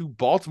way to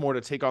Baltimore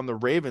to take on the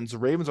Ravens. The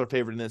Ravens are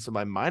favored in this, so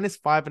by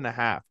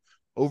 -5.5.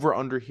 Over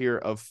under here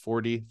of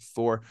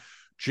 44.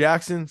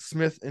 Jackson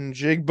Smith and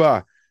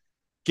Jigba.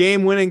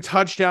 Game-winning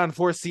touchdown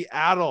for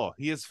Seattle.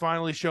 He is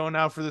finally showing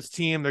out for this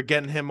team. They're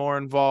getting him more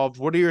involved.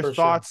 What are your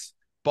thoughts? Sure.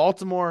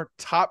 Baltimore,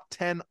 top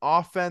 10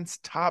 offense,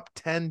 top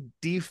 10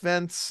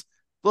 defense.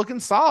 Looking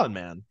solid,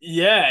 man.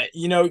 Yeah,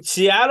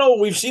 Seattle,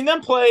 we've seen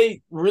them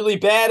play really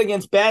bad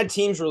against bad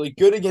teams, really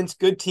good against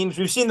good teams.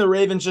 We've seen the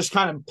Ravens just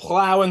kind of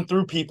plowing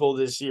through people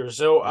this year.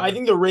 So I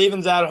think the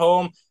Ravens at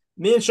home,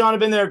 me and Sean have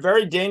been there,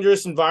 very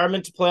dangerous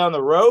environment to play on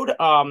the road.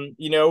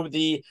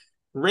 The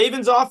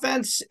Ravens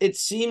offense, it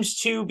seems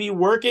to be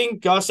working.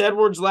 Gus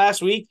Edwards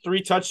last week,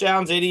 3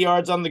 touchdowns, 80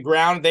 yards on the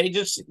ground. They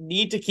just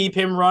need to keep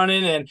him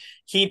running and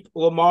keep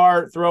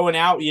Lamar throwing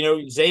out.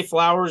 Zay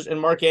Flowers and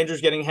Mark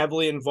Andrews getting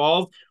heavily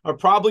involved are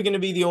probably going to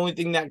be the only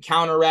thing that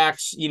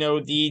counteracts,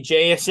 the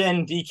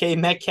JSN, DK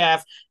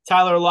Metcalf,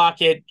 Tyler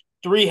Lockett,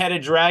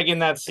 3-headed dragon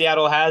that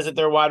Seattle has at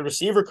their wide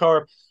receiver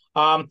car.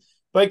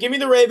 But give me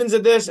the Ravens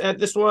at this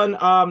one.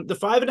 The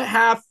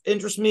 5.5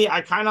 interests me.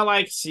 I kind of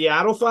like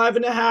Seattle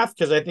 5.5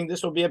 because I think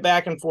this will be a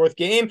back and forth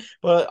game,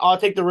 but I'll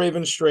take the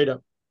Ravens straight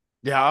up.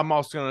 Yeah, I'm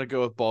also going to go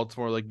with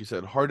Baltimore. Like you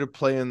said, hard to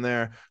play in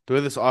there. The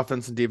way this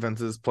offense and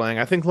defense is playing,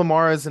 I think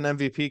Lamar is an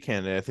MVP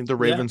candidate. I think the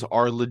Ravens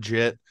are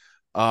legit.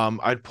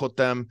 I'd put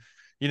them,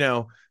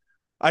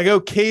 I go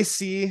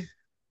KC,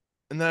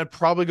 and then I'd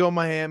probably go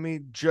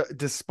Miami,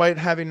 despite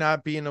having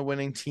not been a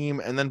winning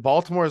team. And then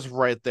Baltimore is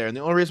right there. And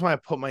the only reason why I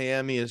put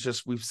Miami is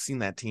just we've seen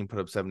that team put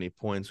up 70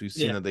 points. We've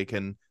seen that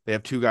they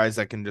have 2 guys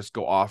that can just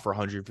go off for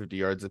 150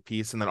 yards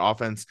apiece. And that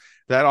offense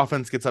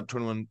gets up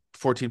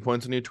 14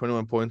 points on you,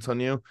 21 points on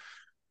you.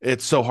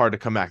 It's so hard to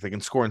come back. They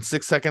can score in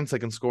 6 seconds. They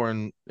can score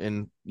in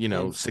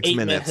 6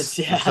 minutes.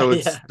 Yeah, so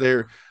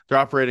they're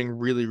operating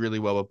really, really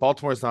well. But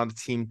Baltimore is not a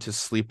team to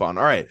sleep on.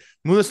 All right,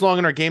 move this along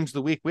in our games of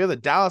the week. We have the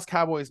Dallas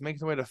Cowboys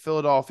making their way to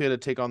Philadelphia to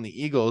take on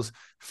the Eagles.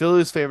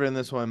 Philly's favorite in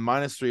this one,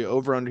 -3,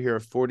 over under here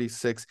of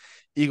 46.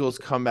 Eagles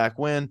comeback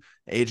win.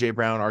 AJ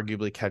Brown,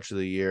 arguably catch of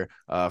the year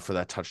for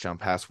that touchdown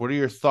pass. What are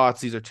your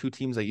thoughts? These are 2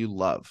 teams that you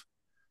love.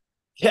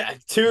 Yeah,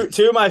 two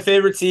of my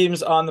favorite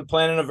teams on the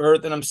planet of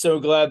Earth, and I'm so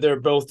glad they're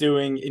both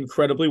doing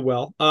incredibly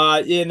well.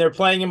 And they're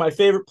playing in my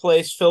favorite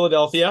place,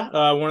 Philadelphia,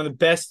 one of the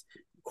best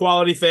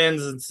quality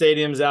fans and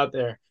stadiums out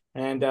there.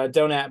 And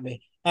don't at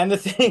me. And the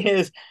thing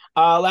is,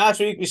 last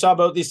week we saw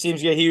both these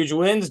teams get huge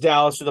wins.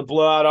 Dallas with a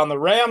blowout on the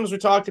Rams we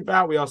talked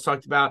about. We also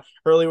talked about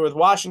earlier with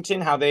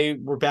Washington, how they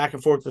were back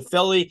and forth with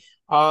Philly.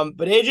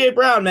 But AJ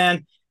Brown,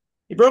 man,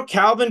 he broke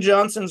Calvin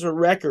Johnson's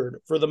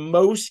record for the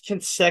most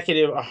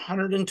consecutive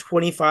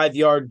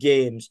 125-yard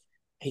games.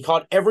 He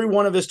caught every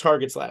one of his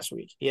targets last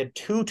week. He had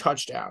 2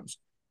 touchdowns.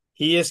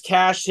 He has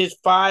cashed his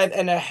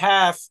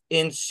 5.5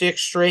 in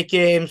 6 straight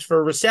games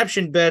for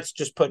reception bets,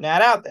 just putting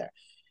that out there.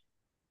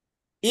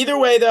 Either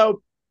way,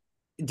 though,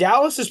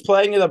 Dallas is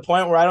playing to the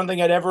point where I don't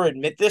think I'd ever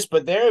admit this,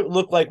 but they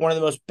look like one of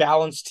the most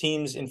balanced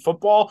teams in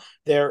football.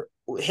 They're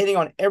hitting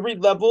on every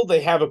level.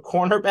 They have a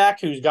cornerback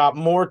who's got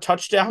more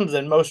touchdowns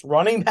than most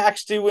running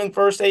backs do in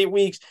first 8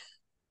 weeks.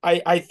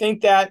 I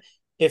think that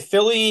if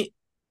Philly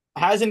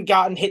hasn't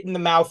gotten hit in the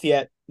mouth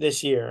yet,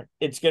 this year,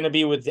 it's going to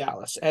be with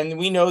Dallas. And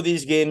we know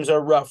these games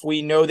are rough.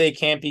 We know they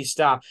can't be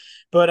stopped.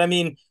 But I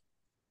mean,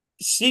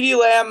 CeeDee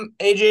Lamb,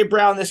 AJ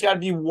Brown, this got to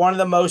be one of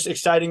the most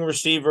exciting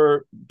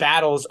receiver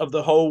battles of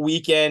the whole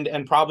weekend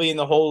and probably in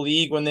the whole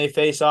league when they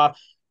face off.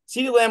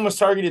 CeeDee Lamb was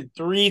targeted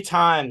three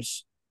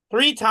times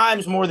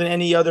more than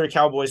any other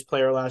Cowboys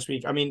player last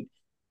week. I mean,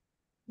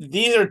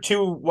 these are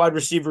two wide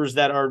receivers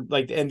that are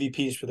like the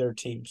MVPs for their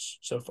teams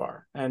so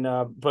far. And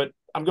but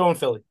I'm going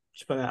Philly.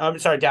 I'm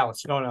sorry,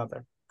 Dallas. Going out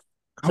there.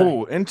 Sorry.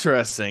 Oh,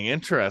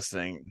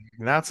 interesting.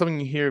 Not something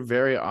you hear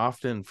very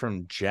often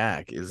from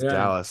Jack is Yeah.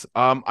 Dallas.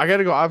 I got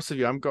to go opposite of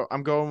you.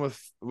 I'm going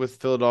with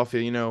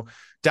Philadelphia. You know,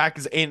 Dak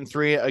is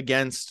 8-3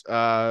 against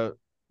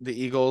the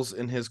Eagles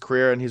in his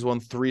career, and he's won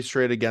 3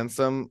 straight against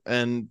them,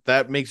 and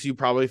that makes you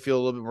probably feel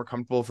a little bit more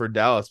comfortable for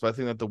Dallas. But I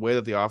think that the way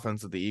that the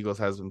offense that the Eagles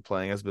has been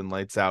playing has been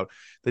lights out.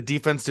 The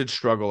defense did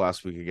struggle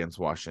last week against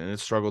Washington. It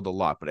struggled a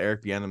lot, but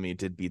Eric Bieniemy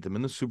did beat them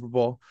in the Super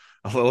Bowl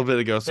a little bit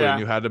ago, so he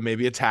knew how to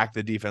maybe attack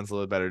the defense a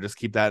little better. Just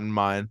keep that in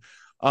mind.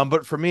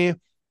 But for me,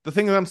 the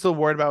thing that I'm still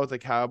worried about with the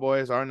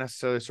Cowboys aren't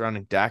necessarily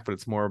surrounding Dak, but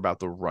it's more about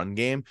the run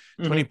game.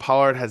 Mm-hmm. Tony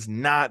Pollard has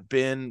not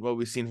been what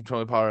we've seen from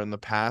Tony Pollard in the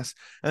past,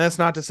 and that's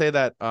not to say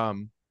that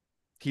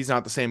he's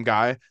not the same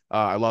guy.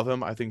 I love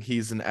him. I think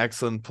he's an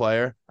excellent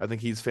player. I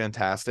think he's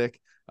fantastic.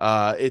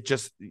 It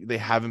just, they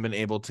haven't been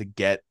able to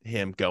get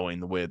him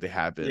going the way they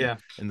have been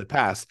in the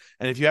past.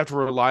 And if you have to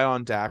rely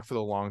on Dak for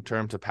the long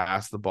term to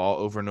pass the ball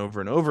over and over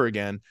and over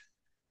again,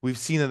 we've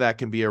seen that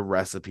can be a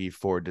recipe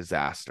for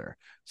disaster.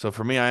 So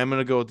for me, I am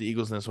going to go with the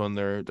Eagles in this one.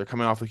 They're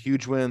coming off a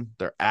huge win.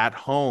 They're at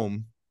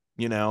home,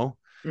 you know.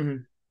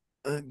 Mm-hmm.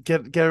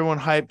 Get everyone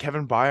hyped.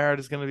 Kevin Byard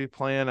is going to be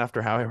playing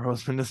after Howie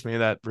Roseman just made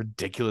that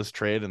ridiculous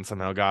trade and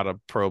somehow got a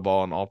Pro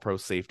Bowl and All-Pro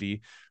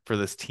safety for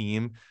this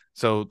team.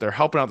 So they're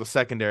helping out the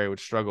secondary, which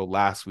struggled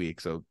last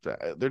week. So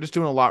they're just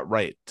doing a lot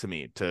right to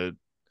me to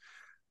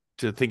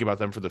think about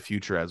them for the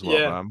future as well.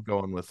 But I'm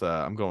going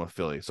with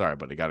Philly. Sorry,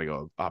 but I got to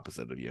go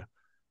opposite of you.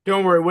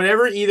 Don't worry.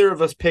 Whenever either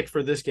of us pick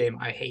for this game,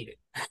 I hate it.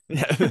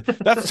 Yeah,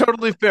 that's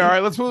totally fair. All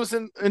right, let's move us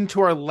into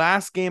our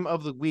last game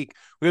of the week.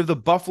 We have the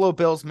Buffalo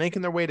Bills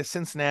making their way to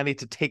Cincinnati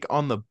to take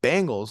on the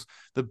Bengals.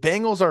 The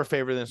Bengals are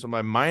favored in this one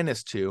by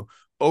 -2.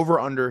 Over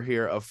under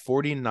here of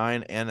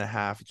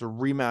 49.5. It's a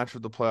rematch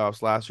of the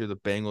playoffs last year. The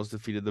Bengals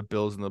defeated the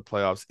Bills in the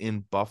playoffs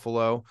in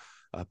Buffalo.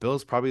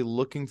 Bills probably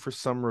looking for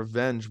some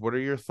revenge. What are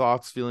your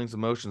thoughts, feelings,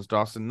 emotions?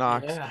 Dawson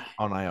Knox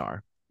on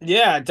IR.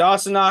 Yeah,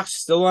 Dawson Knox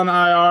still on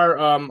IR.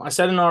 I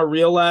said in our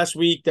reel last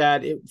week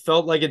that it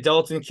felt like a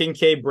Dalton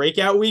Kincaid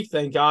breakout week.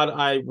 Thank God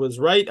I was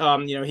right.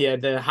 He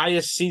had the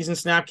highest season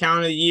snap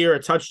count of the year,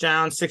 a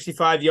touchdown,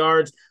 65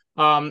 yards.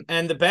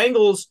 And the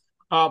Bengals,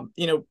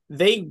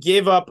 they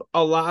gave up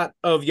a lot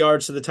of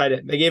yards to the tight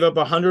end. They gave up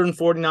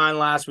 149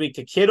 last week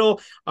to Kittle.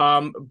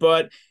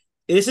 But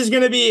this is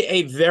going to be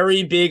a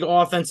very big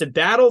offensive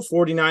battle,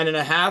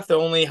 49.5. The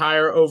only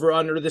higher over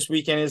under this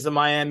weekend is the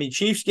Miami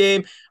Chiefs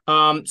game.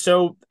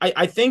 So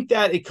I think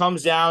that it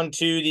comes down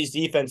to these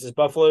defenses.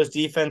 Buffalo's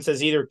defense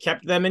has either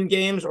kept them in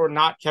games or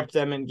not kept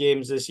them in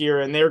games this year,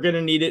 and they're going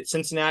to need it.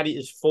 Cincinnati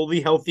is fully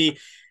healthy.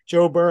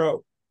 Joe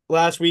Burrow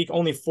last week,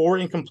 only 4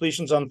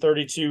 incompletions on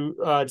 32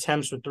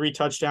 attempts with 3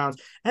 touchdowns,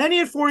 and he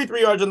had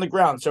 43 yards on the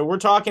ground. So we're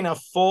talking a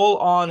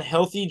full-on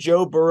healthy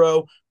Joe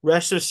Burrow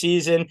rest of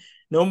season.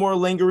 No more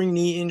lingering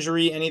knee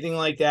injury, anything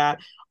like that.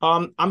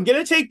 I'm going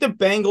to take the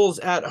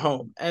Bengals at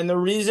home. And the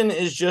reason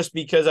is just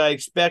because I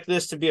expect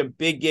this to be a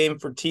big game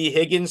for T.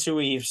 Higgins, who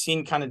we've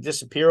seen kind of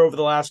disappear over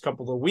the last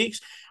couple of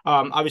weeks.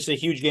 Obviously, a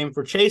huge game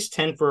for Chase,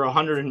 10 for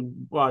 100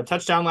 and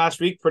touchdown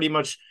last week. Pretty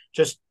much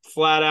just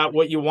flat out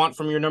what you want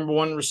from your number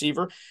one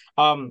receiver.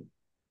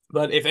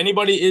 But if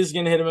anybody is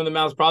going to hit him in the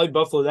mouth, probably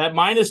Buffalo. That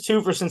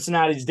 -2 for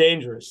Cincinnati is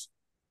dangerous.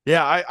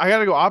 Yeah, I got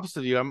to go opposite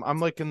of you. I'm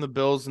liking the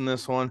Bills in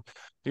this one.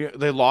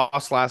 They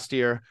lost last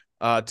year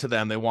to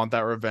them. They want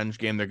that revenge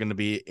game. They're going to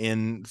be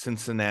in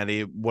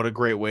Cincinnati. What a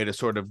great way to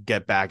sort of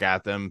get back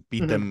at them,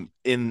 beat them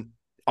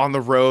on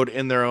the road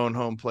in their own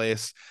home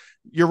place.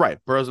 You're right.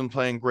 Burrow's been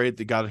playing great.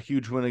 They got a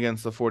huge win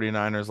against the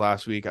 49ers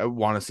last week. I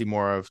want to see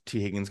more of T.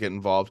 Higgins get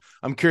involved.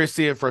 I'm curious to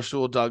see if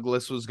Rasul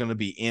Douglas was going to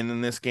be in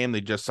this game.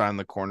 They just signed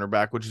the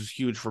cornerback, which is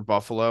huge for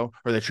Buffalo,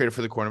 or they traded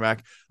for the cornerback,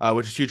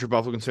 which is huge for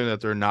Buffalo, considering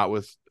that they're not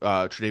with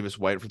Tre'Davious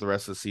White for the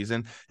rest of the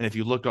season. And if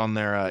you looked on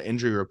their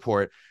injury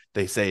report,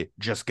 they say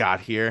just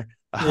got here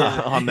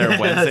on their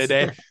Wednesday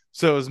day.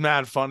 So it was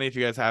mad funny. If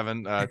you guys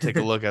haven't, take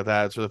a look at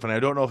that. It's really funny.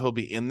 I don't know if he'll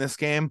be in this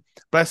game,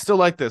 but I still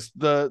like this.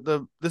 This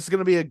is going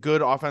to be a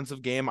good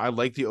offensive game. I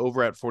like the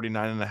over at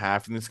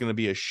 49.5, and it's going to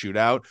be a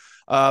shootout.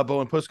 But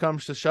when push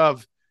comes to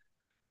shove,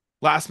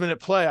 last minute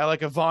play, I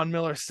like a Von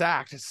Miller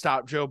sack to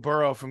stop Joe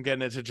Burrow from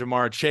getting it to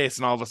Jamar Chase,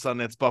 and all of a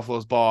sudden it's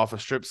Buffalo's ball off a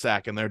strip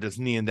sack, and they're just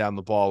kneeing down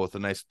the ball with a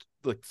nice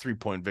like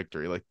 3-point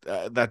victory. Like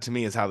that to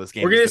me is how this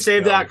game. We're gonna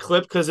save that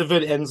clip because if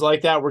it ends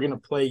like that, we're gonna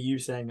play you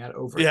saying that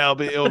over. Yeah,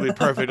 it'll be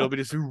perfect. It'll be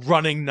just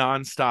running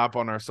nonstop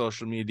on our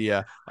social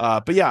media.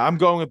 But yeah, I'm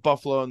going with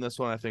Buffalo in this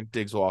one. I think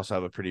Diggs will also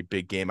have a pretty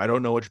big game. I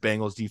don't know which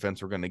Bengals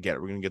defense we're gonna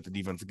get. We're gonna get the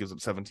defense that gives up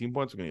 17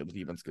 points. We're gonna get the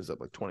defense that gives up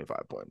like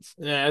 25 points.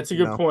 Yeah, that's a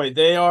good point.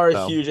 They are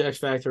a huge X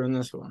factor in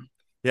this one.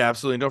 Yeah,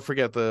 absolutely. And don't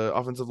forget the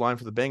offensive line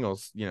for the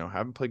Bengals,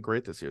 haven't played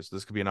great this year. So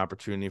this could be an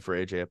opportunity for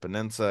AJ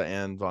Epinesa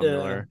and Von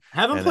Miller.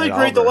 Haven't played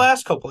great the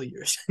last couple of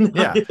years.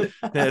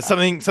 yeah,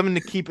 something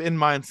to keep in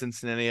mind,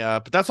 Cincinnati.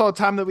 But that's all the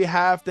time that we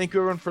have. Thank you,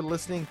 everyone, for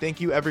listening.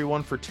 Thank you,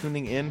 everyone, for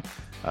tuning in.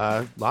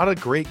 A lot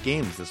of great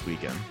games this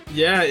weekend.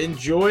 Yeah,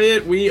 enjoy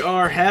it. We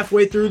are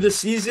halfway through the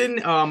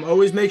season.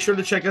 Always make sure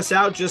to check us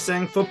out. Just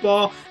Saying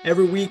Football.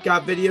 Every week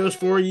got videos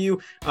for you.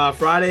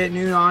 Friday at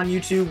noon on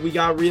YouTube. We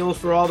got reels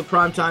for all the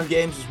primetime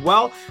games as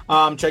well.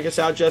 Check us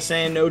out, Just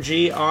Saying No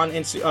G on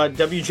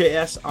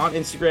WJS on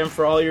Instagram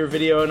for all your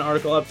video and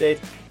article updates.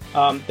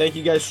 Thank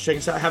you guys for checking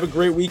us out. Have a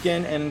great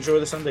weekend and enjoy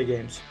the Sunday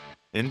games.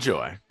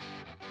 Enjoy.